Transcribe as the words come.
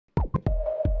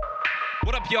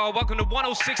What up, y'all? Welcome to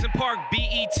 106 and Park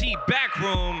BET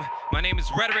Backroom. My name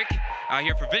is Rhetoric, out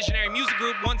here for Visionary Music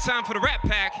Group, one time for the Rap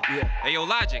Pack. Yeah. Hey, yo,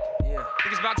 Logic. Yeah. I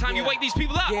think it's about time you wake these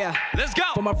people up. Yeah. Let's go.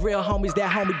 For my real homies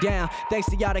that hold me down. Thanks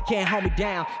to y'all that can't hold me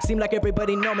down. Seem like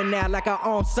everybody know me now, like I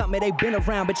own something. They been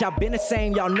around, but y'all been the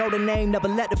same. Y'all know the name, never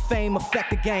let the fame affect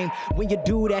the game. When you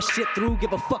do that shit through,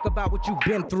 give a fuck about what you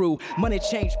been through. Money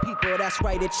change people, that's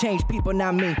right, it changed people,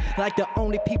 not me. Like the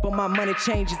only people my money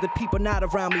changes, the people not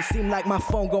around me. Seem like my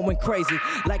phone going crazy,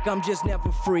 like I'm just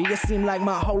never free. It seem like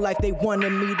my whole life they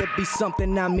wanted me to be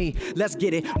something, not me. Let's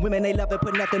get it. Women, they love it,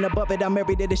 put nothing above it. I'm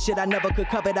married to this shit I never could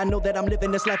covet. I know that I'm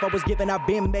living this life I was given. I've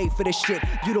been made for this shit.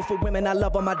 Beautiful women, I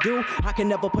love them, I do. I can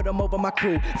never put them over my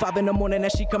crew. 5 in the morning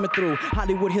that she coming through.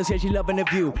 Hollywood Hills, here she loving the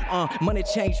view. Money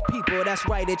changed people, that's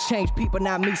right, it changed people,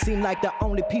 not me. Seem like the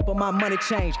only people my money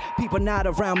changed. People not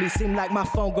around me, seem like my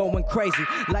phone going crazy.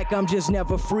 Like I'm just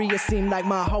never free. It seemed like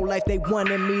my whole life they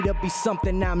wanted me to be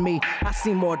something, not me. I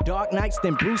seen more dark nights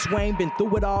than Bruce Wayne. Been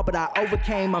through it all, but I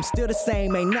overcame. I'm still the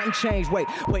same, ain't nothing changed. Wait,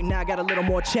 now I got a little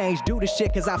more change. Do the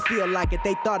shit cause I feel like it.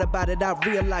 They thought about it, I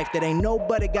real life that ain't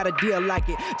nobody got a deal like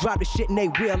it. Drop the shit and they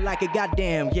real like it,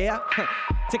 goddamn, yeah.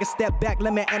 Take a step back,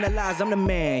 let me analyze, I'm the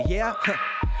man, yeah.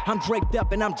 I'm draped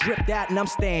up and I'm dripped out and I'm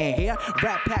staying here.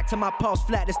 Rap Pack to my pulse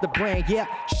flat, it's the brand, yeah.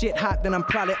 Shit hot, then I'm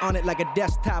probably on it like a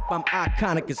desktop. I'm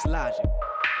iconic, it's Logic.